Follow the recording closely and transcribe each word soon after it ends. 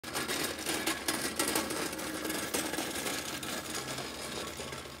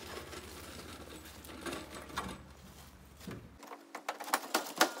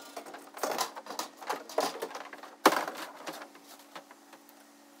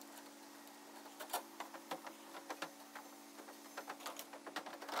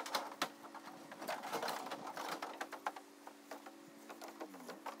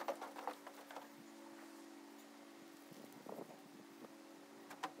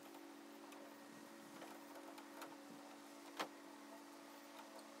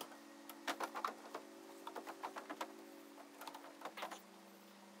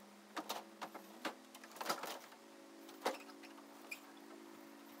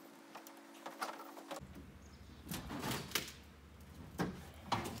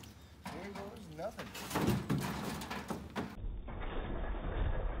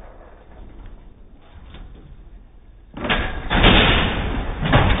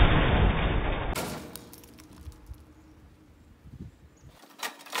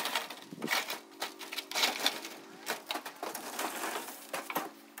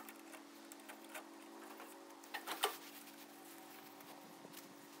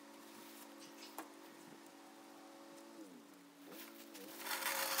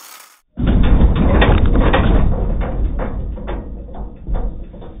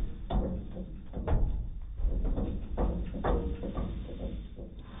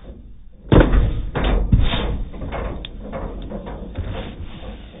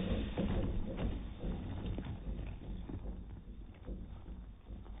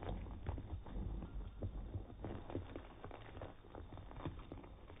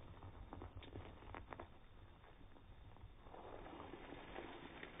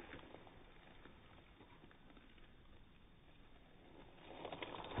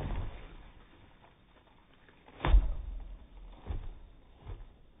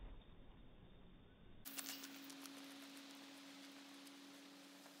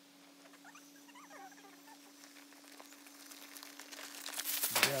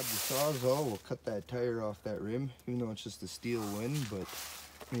grab the Sawzall, we'll cut that tire off that rim, even though it's just a steel one, but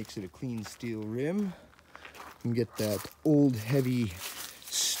makes it a clean steel rim. And get that old heavy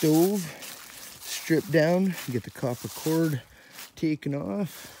stove stripped down, get the copper cord taken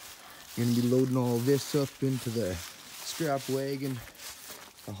off. Gonna be loading all this up into the scrap wagon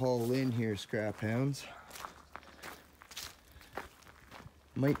to haul in here, scrap hounds.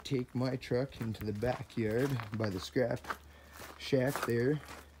 Might take my truck into the backyard by the scrap shack there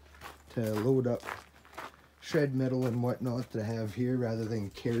to load up shred metal and whatnot that I have here rather than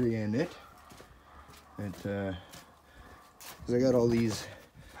carrying it. Because I got all these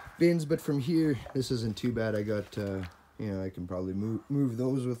bins, but from here this isn't too bad. I got you know, I can probably move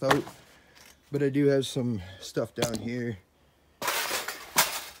those without, but I do have some stuff down here,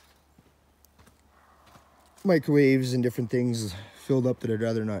 microwaves and different things filled up that I'd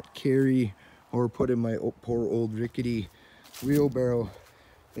rather not carry or put in my poor old rickety wheelbarrow.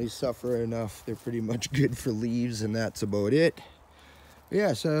 They suffer enough. They're pretty much good for leaves, and that's about it. But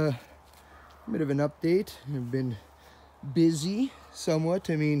yeah, so a bit of an update. I've been busy somewhat.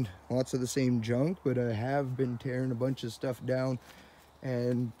 I mean, lots of the same junk, but I have been tearing a bunch of stuff down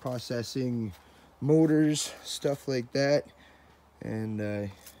and processing motors, stuff like that, and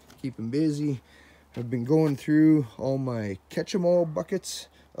keeping busy. I've been going through all my catch-em-all buckets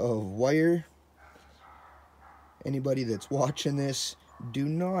of wire. Anybody that's watching this, do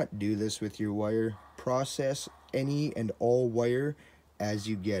not do this with your wire. Process any and all wire as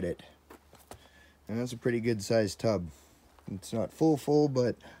you get it. And that's a pretty good sized tub. It's not full,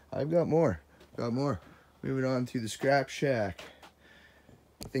 but I've got more. Moving on through the scrap shack.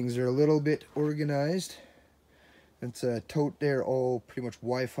 Things are a little bit organized. It's a tote there, all pretty much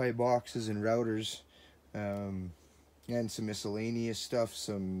Wi-Fi boxes and routers, and some miscellaneous stuff,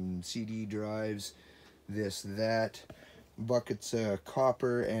 some CD drives, this, that. Buckets,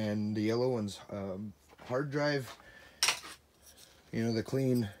 copper, and the yellow one's hard drive. You know, the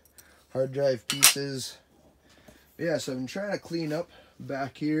clean hard drive pieces. Yeah, so I've been trying to clean up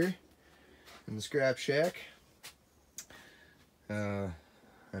back here in the scrap shack. I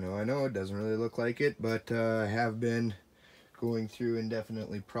know it doesn't really look like it, but I have been going through and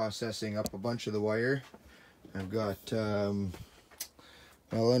definitely processing up a bunch of the wire. I've got, well,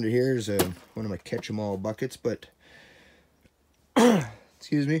 under here is one of my catch-em-all buckets, but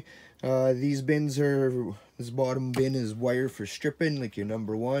excuse me, these bins are, this bottom bin is wire for stripping, like your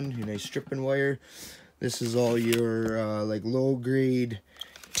number one, your nice stripping wire. This is all your like low-grade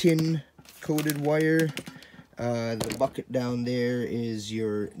tin coated wire. The bucket down there is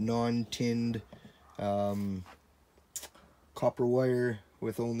your non-tinned copper wire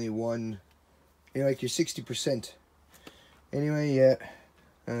with only one, you know, like your 60%. Anyway, yeah,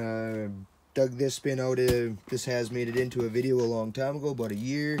 dug this bin out. This has made it into a video a long time ago, about a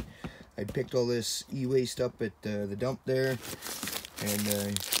year. I picked all this e-waste up at the dump there, and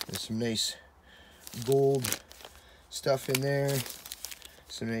there's some nice gold stuff in there.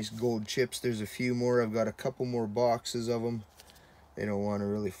 Some nice gold chips. There's a few more. I've got a couple more boxes of them. They don't want to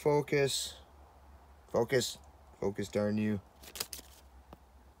really focus. Focus, darn you.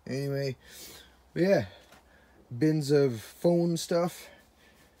 Anyway, but yeah, bins of phone stuff.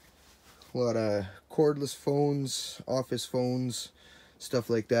 A lot of cordless phones, office phones, stuff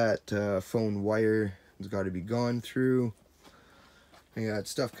like that. Phone wire has got to be gone through. I got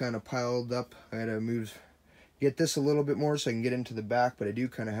stuff kind of piled up. I had to get this a little bit more so I can get into the back, but I do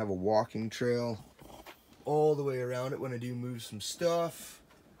kind of have a walking trail all the way around it when I do move some stuff.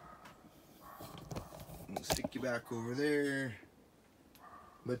 I'll stick you back over there.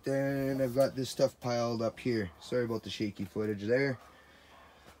 But then I've got this stuff piled up here. Sorry about the shaky footage there.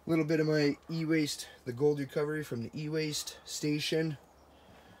 A little bit of my e-waste, the gold recovery from the e-waste station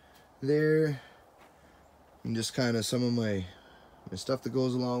there. And just kind of some of my stuff that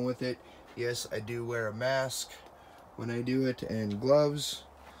goes along with it. Yes, I do wear a mask when I do it, and gloves.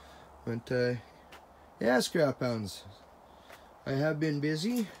 But yeah, scrap hounds, I have been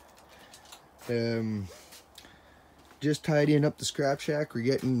busy. Just tidying up the scrap shack. We're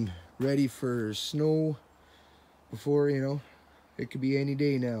getting ready for snow before, you know, it could be any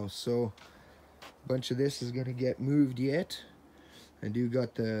day now. So a bunch of this is gonna get moved yet. I do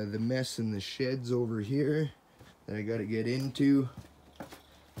got the mess in the sheds over here that I gotta get into.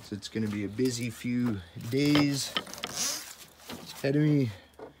 So it's gonna be a busy few days ahead of me.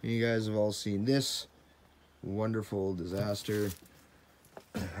 You guys have all seen this wonderful disaster.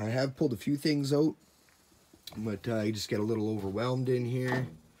 I have pulled a few things out, but I just get a little overwhelmed in here.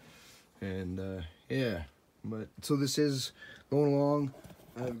 And yeah, but so this is going along.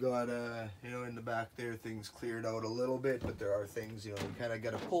 I've got, you know, in the back there, things cleared out a little bit, but there are things, you know, you kind of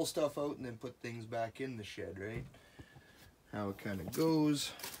got to pull stuff out and then put things back in the shed, right? How it kind of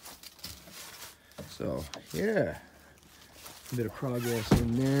goes. So, yeah, a bit of progress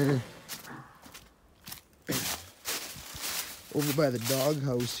in there. Over by the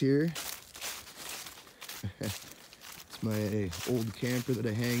doghouse here. It's my old camper that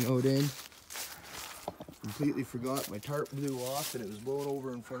I hang out in. Completely forgot my tarp blew off and it was blown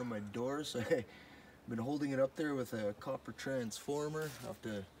over in front of my door, so I've been holding it up there with a copper transformer. I'll have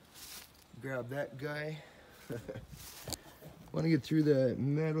to grab that guy. Want to get through the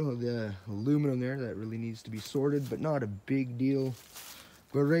metal, the aluminum there, that really needs to be sorted, but not a big deal.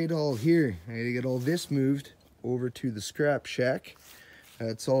 But right all here, I gotta get all this moved over to the scrap shack.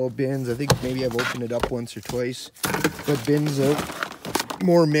 It's all bins. I think maybe I've opened it up once or twice, but bins of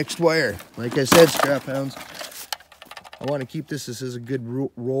more mixed wire. Like I said, scrap hounds, I want to keep this. This is a good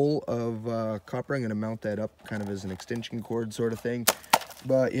roll of copper. I'm going to mount that up kind of as an extension cord sort of thing.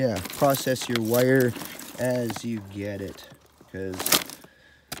 But yeah, process your wire as you get it, because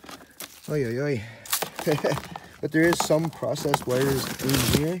oi oi oi. But there is some processed wires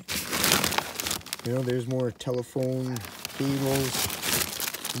in here. You know, there's more telephone cables,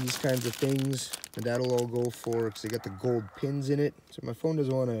 these kinds of things, and that'll all go for, because they got the gold pins in it. So my phone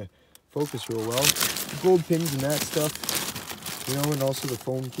doesn't want to focus real well. The gold pins and that stuff, you know, and also the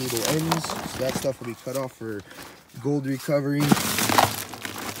phone cable ends. So that stuff will be cut off for gold recovery.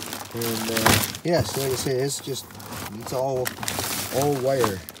 And yeah, so like I say, it's all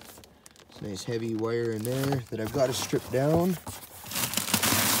wire. It's nice heavy wire in there that I've got to strip down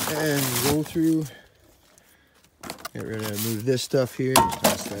and go through. Get rid of, move this stuff here, just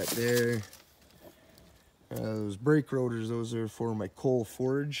toss that there. Those brake rotors, those are for my coal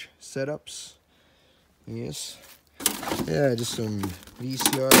forge setups. Yes. Yeah, just some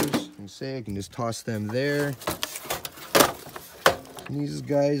VCRs. I can just toss them there. And these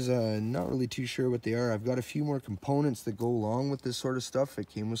guys, not really too sure what they are. I've got a few more components that go along with this sort of stuff. It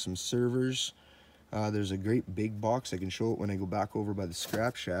came with some servers. There's a great big box. I can show it when I go back over by the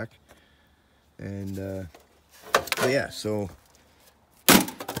scrap shack. And but yeah, so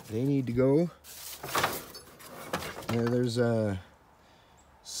they need to go. There's a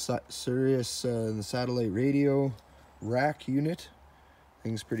Sirius the satellite radio rack unit.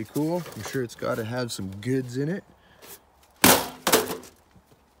 Thing's pretty cool. I'm sure it's got to have some goods in it.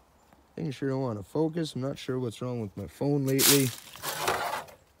 Things sure don't want to focus. I'm not sure what's wrong with my phone lately.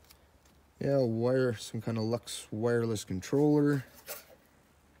 Yeah, wire, some kind of Lux wireless controller.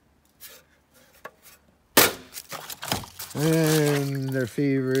 And their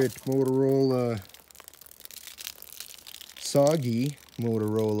favorite Motorola, soggy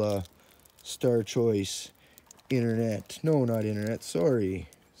Motorola Star Choice internet. No, not internet, sorry.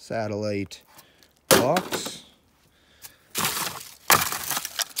 Satellite box.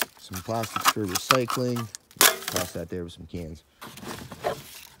 Some plastics for recycling. Toss that there with some cans.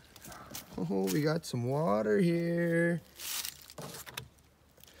 Oh, we got some water here.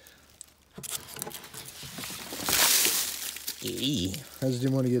 I just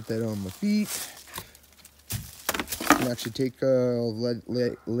didn't want to get that on my feet. I can actually take,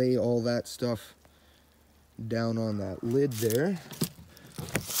 lay all that stuff down on that lid there.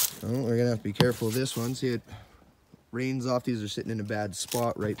 Oh, we're gonna have to be careful of this one. See, it rains off. These are sitting in a bad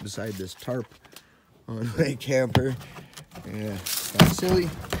spot right beside this tarp on my camper. Yeah, kind of silly.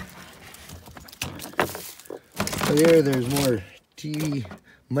 So there's more TV,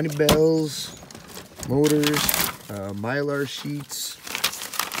 money bells, motors, Mylar sheets.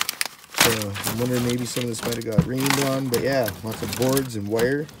 So I'm wondering maybe some of this might have got rained on, but yeah, lots of boards and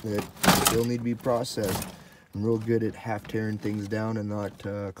wire that still need to be processed. I'm real good at half tearing things down and not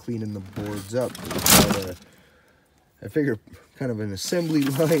cleaning the boards up. I figure kind of an assembly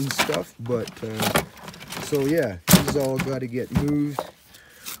line stuff, but so yeah, these all got to get moved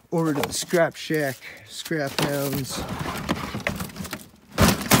over to the scrap shack, scrap hounds.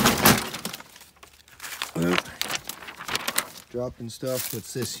 Dropping stuff.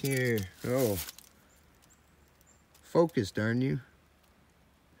 What's this here? Oh, focused, aren't you?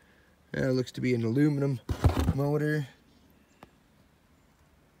 Yeah, it looks to be an aluminum motor.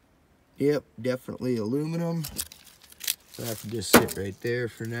 Yep, definitely aluminum. So I have to just sit right there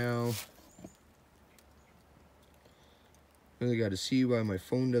for now. Really got to see why my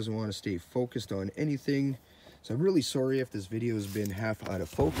phone doesn't want to stay focused on anything. So I'm really sorry if this video has been half out of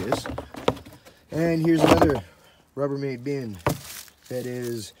focus. And here's another Rubbermaid bin that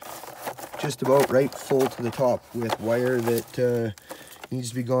is just about right full to the top with wire that needs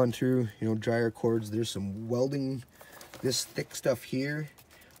to be gone through, you know, dryer cords. There's some welding, this thick stuff here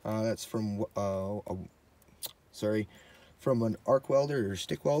That's from from an arc welder or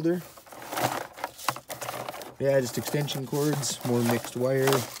stick welder. Yeah, just extension cords, more mixed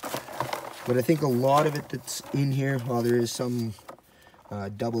wire. But I think a lot of it that's in here, well, there is some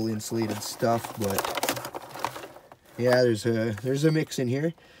double insulated stuff, but yeah, there's a mix in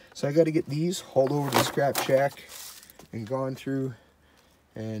here. So I got to get these hauled over to the scrap shack and gone through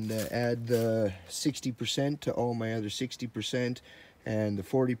and add the 60% to all my other 60% and the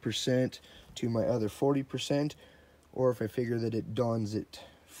 40% to my other 40%. Or if I figure that it dawns it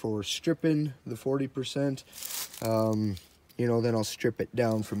for stripping the 40%, you know, then I'll strip it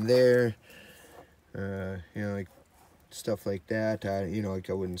down from there. You know, like stuff like that. You know, like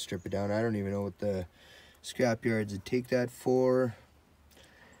I wouldn't strip it down. I don't even know what the scrap yards would take that for.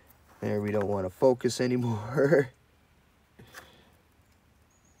 There, we don't want to focus anymore.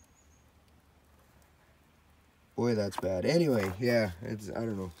 Boy, that's bad. Anyway, yeah, it's, I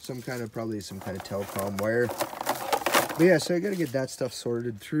don't know, probably some kind of telecom wire. But yeah, so I gotta get that stuff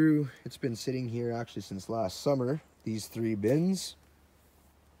sorted through. It's been sitting here actually since last summer, these 3 bins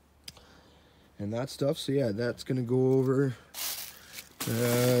and that stuff. So yeah, that's gonna go over.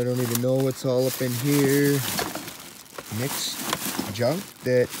 I don't even know what's all up in here. Mixed junk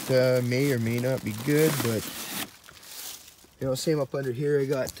that may or may not be good, but you know, same up under here. I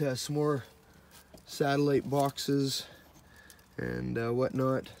got some more satellite boxes and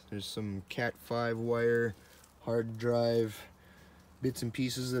whatnot. There's some Cat 5 wire, hard drive, bits and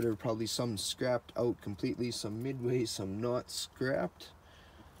pieces that are probably some scrapped out completely, some midway, some not scrapped.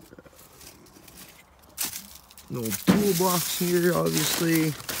 An old toolbox here,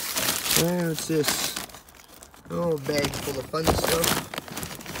 obviously. And what's this? Oh, a bag full of fun stuff.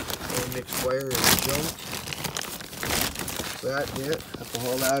 All mixed wire and junk. That, yeah, have to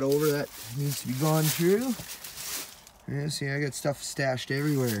haul that over. That needs to be gone through. Yeah, see, I got stuff stashed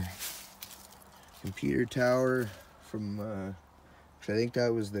everywhere. Computer tower from, I think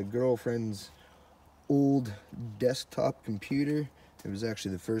that was the girlfriend's old desktop computer. It was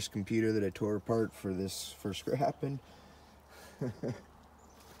actually the first computer that I tore apart for scrapping.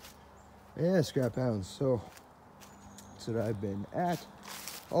 Yeah, scrap hounds. So that's what I've been at.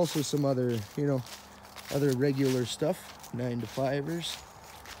 Also some other, you know, other regular stuff, 9 to 5ers.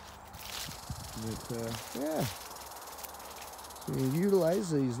 But yeah, so we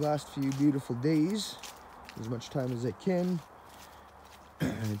utilize these last few beautiful days as much time as I can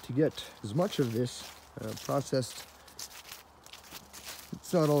to get as much of this processed.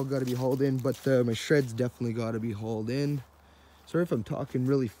 It's not all got to be hauled in, but my shred's definitely got to be hauled in. Sorry if I'm talking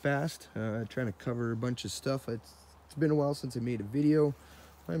really fast, trying to cover a bunch of stuff. It's been a while since I made a video.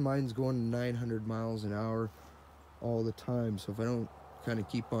 My mind's going 900 miles an hour all the time, so if I don't kind of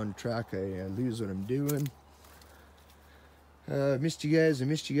keep on track, I lose what I'm doing. I missed you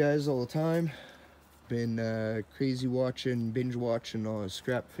guys all the time. Been crazy binge watching all the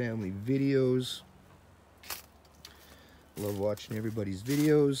Scrap Family videos. Love watching everybody's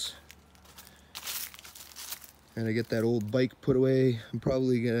videos. And I get that old bike put away. I'm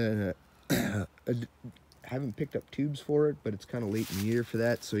probably gonna haven't picked up tubes for it, but it's kind of late in the year for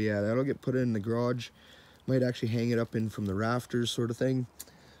that. So yeah, that'll get put in the garage. Might actually hang it up in from the rafters sort of thing,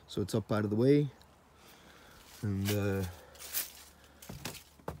 so it's up out of the way. And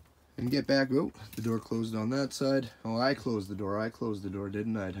get back. Oh, the door closed on that side. Oh, I closed the door,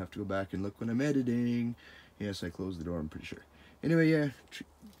 didn't I? I'd have to go back and look when I'm editing. Yes, I closed the door, I'm pretty sure. Anyway, yeah,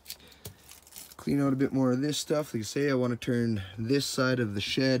 clean out a bit more of this stuff. Like I say, I want to turn this side of the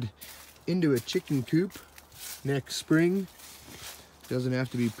shed into a chicken coop next spring. Doesn't have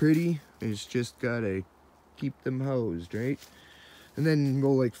to be pretty, it's just gotta keep them housed, right? And then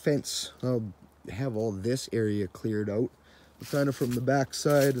go like fence. I'll have all this area cleared out. Kind of from the back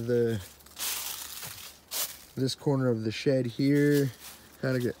side of this corner of the shed here,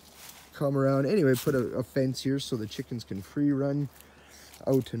 kind of come around. Anyway, put a fence here so the chickens can free run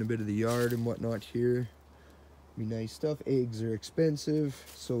out in a bit of the yard and whatnot here. Be nice stuff. Eggs are expensive,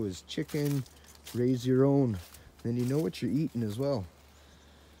 so is chicken. Raise your own. Then you know what you're eating as well.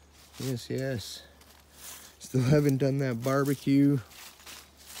 Yes, yes. Still haven't done that barbecue.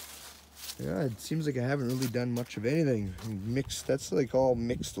 Yeah, it seems like I haven't really done much of anything. Mixed, that's like all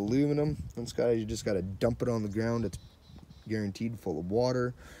mixed aluminum. You just gotta dump it on the ground. It's guaranteed full of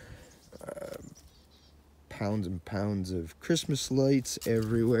water. Pounds and pounds of Christmas lights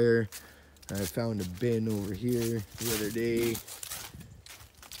everywhere. I found a bin over here the other day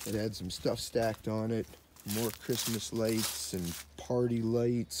that had some stuff stacked on it. More Christmas lights and party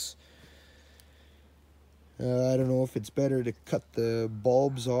lights. I don't know if it's better to cut the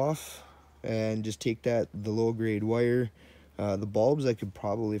bulbs off and just take the low grade wire, The bulbs I could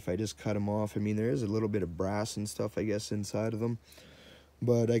probably, if I just cut them off, I mean there is a little bit of brass and stuff I guess inside of them,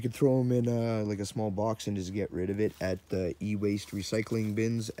 but I could throw them in like a small box and just get rid of it at the e-waste recycling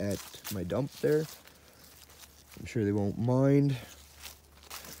bins at my dump there. I'm sure they won't mind.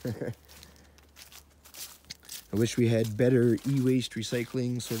 I wish we had better e-waste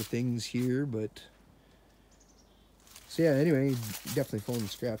recycling sort of things here, but so yeah, anyway, definitely phone the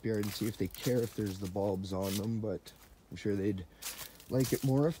scrapyard and see if they care if there's the bulbs on them, but I'm sure they'd like it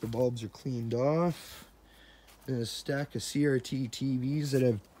more if the bulbs are cleaned off. And a stack of CRT TVs that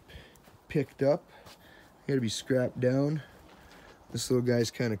I've picked up. Gotta be scrapped down. This little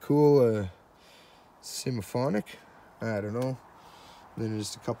guy's kind of cool. Symphonic. I don't know. Then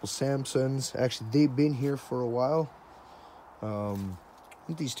just a couple Samsungs. Actually, they've been here for a while.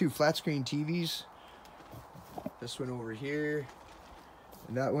 These two flat screen TVs. This one over here.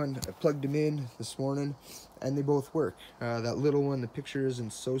 And that one, I plugged them in this morning, and they both work. That little one, the picture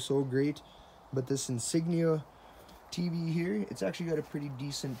isn't so great, but this Insignia TV here, it's actually got a pretty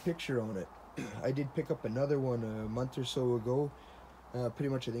decent picture on it. I did pick up another one a month or so ago, pretty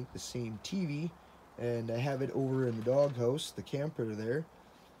much I think the same TV, and I have it over in the doghouse, the camper there,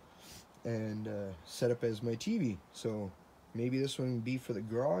 and set up as my TV. So maybe this one would be for the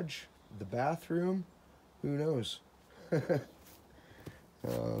garage, the bathroom, who knows.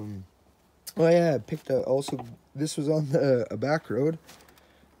 Oh yeah, I picked up also, this was on a back road,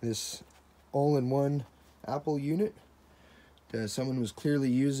 this all-in-one Apple unit. Someone was clearly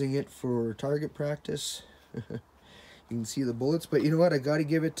using it for target practice. You can see the bullets, but you know what, I gotta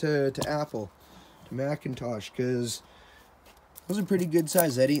give it to Apple, to Macintosh, because those are pretty good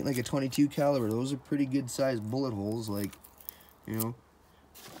size. That ain't like a 22 caliber. Those are pretty good size bullet holes, like, you know.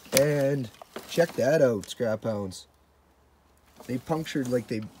 And check that out, scraphounds. They punctured, like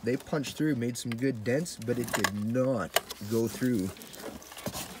they punched through, made some good dents, but it did not go through.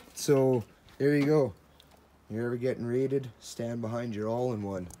 So there you go. You're ever getting raided, stand behind your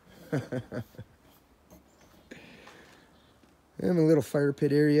all-in-one. And a little fire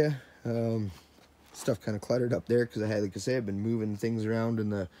pit area. Stuff kind of cluttered up there because I had, like I say, I've been moving things around in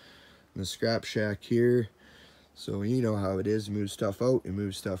the scrap shack here. So you know how it is. You move stuff out, you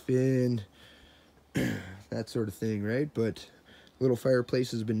move stuff in, that sort of thing, right? But little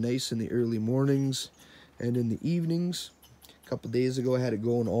fireplace has been nice in the early mornings and in the evenings. A couple days ago I had it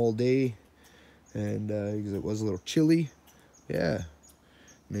going all day, and because it was a little chilly. Yeah,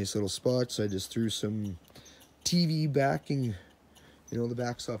 nice little spot. So I just threw some TV backing, you know, the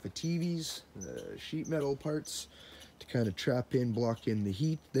backs off of TVs, sheet metal parts to kind of trap in, block in the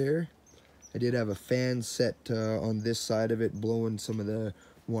heat there. I did have a fan set on this side of it, blowing some of the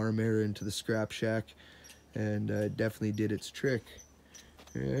warm air into the scrap shack, and it definitely did its trick.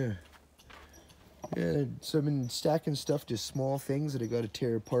 Yeah. So I've been stacking stuff, just small things that I got to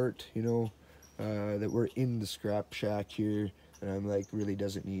tear apart, you know, that were in the scrap shack here, and I'm like, really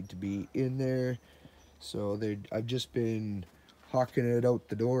doesn't need to be in there. So I've just been hawking it out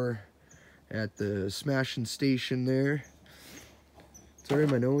the door at the smashing station there. Sorry,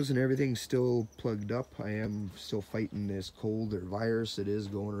 my nose and everything's still plugged up. I am still fighting this cold or virus that is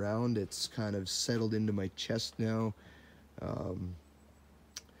going around. It's kind of settled into my chest now.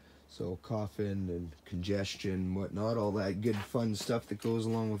 So coughing and congestion, whatnot, all that good fun stuff that goes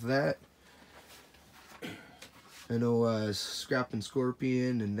along with that. I know Scrap and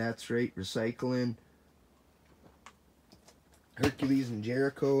Scorpion, and That's Right Recycling, Hercules and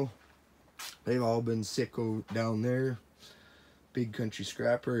Jericho, they've all been sick down there. Big Country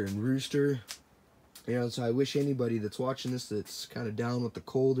Scrapper and Rooster. You know, so I wish anybody that's watching this that's kind of down with the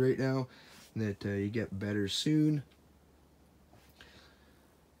cold right now, that you get better soon.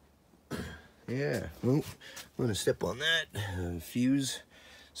 Yeah, well, I'm gonna step on that fuse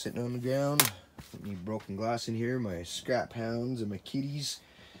sitting on the ground. Any broken glass in here. My scrap hounds and my kitties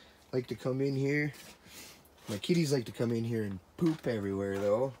like to come in here. My kitties like to come in here and poop everywhere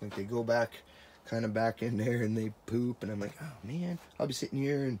though. Like they go back, kind of back in there, and they poop, and I'm like, oh man, I'll be sitting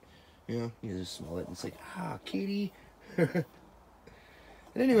here and, you know, you just smell it and it's like, ah, kitty. And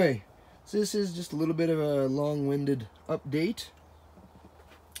anyway, so this is just a little bit of a long-winded update.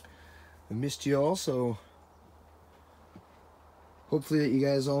 I missed you all, so hopefully that you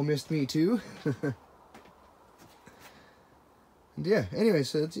guys all missed me too. And yeah, anyway,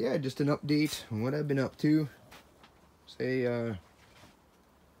 so it's, yeah, just an update on what I've been up to. Say,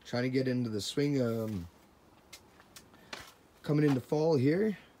 trying to get into the swing, coming into fall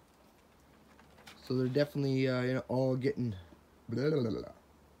here. So they're definitely, you know, all getting, blah, blah, blah, blah.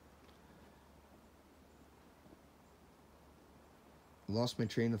 lost my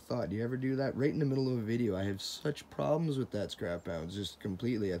train of thought. Do you ever do that? Right in the middle of a video. I have such problems with that, scraphounds, just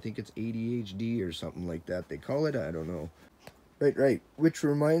completely. I think it's ADHD or something like that they call it. I don't know. Right. Which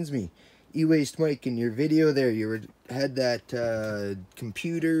reminds me, ewaste Mike, in your video there, you had that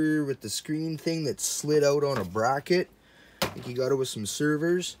computer with the screen thing that slid out on a bracket. I think you got it with some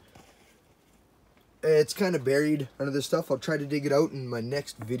servers. It's kind of buried under this stuff. I'll try to dig it out in my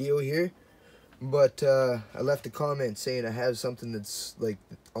next video here. But I left a comment saying I have something that's like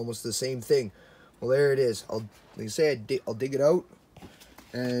almost the same thing. Well, there it is. Like I say, I'll dig it out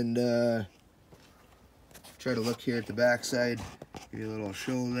and try to look here at the backside. Give you a little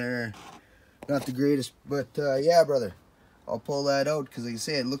show there. Not the greatest, but yeah, brother. I'll pull that out because, like I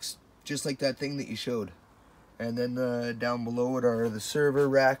say, it looks just like that thing that you showed. And then down below it are the server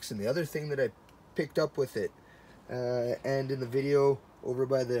racks and the other thing that I picked up with it. And in the video over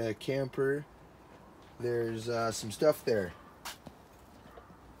by the camper, there's some stuff there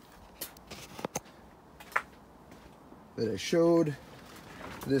that I showed.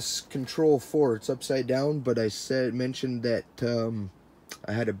 This control 4, it's upside down, but I mentioned that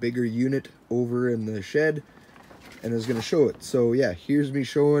I had a bigger unit over in the shed and I was gonna show it. So yeah, here's me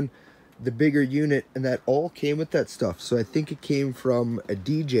showing the bigger unit, and that all came with that stuff. So I think it came from a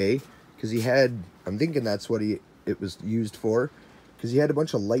DJ, because he had, I'm thinking that's what it was used for, because he had a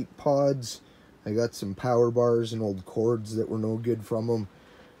bunch of light pods. I got some power bars and old cords that were no good from them.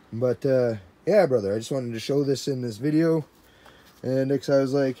 But yeah, brother, I just wanted to show this in this video. And next I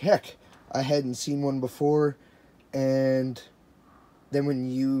was like, heck, I hadn't seen one before. And then when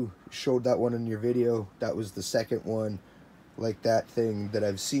you showed that one in your video, that was the second one like that thing that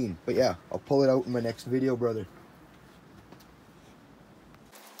I've seen. But yeah, I'll pull it out in my next video, brother.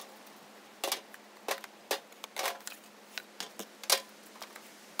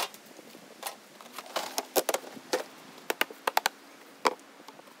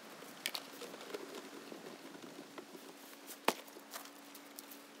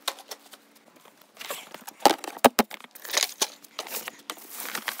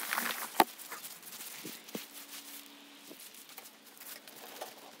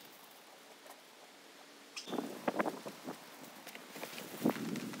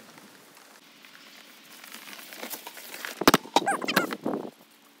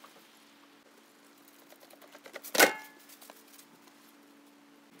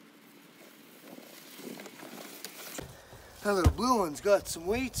 That little blue one's got some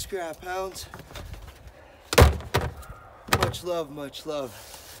weight, scraphounds. Much love, much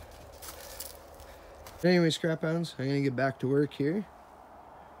love. Anyway, scraphounds, I'm gonna get back to work here.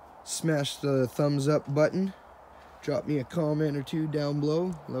 Smash the thumbs up button. Drop me a comment or two down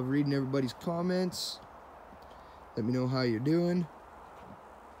below. Love reading everybody's comments. Let me know how you're doing.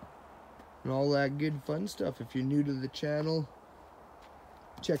 And all that good fun stuff. If you're new to the channel,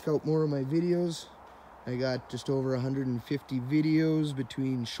 check out more of my videos. I got just over 150 videos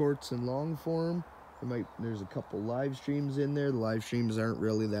between shorts and long form. There's a couple live streams in there. The live streams aren't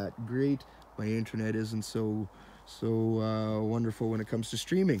really that great. My internet isn't so wonderful when it comes to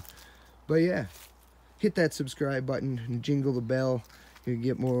streaming. But yeah, hit that subscribe button and jingle the bell. You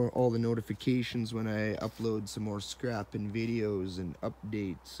get all the notifications when I upload some more scrapping videos and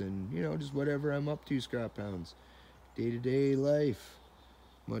updates and, you know, just whatever I'm up to, scraphounds. Day-to-day life.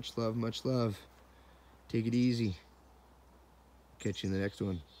 Much love, much love. Take it easy. Catch you in the next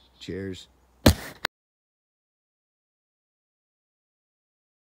one. Cheers.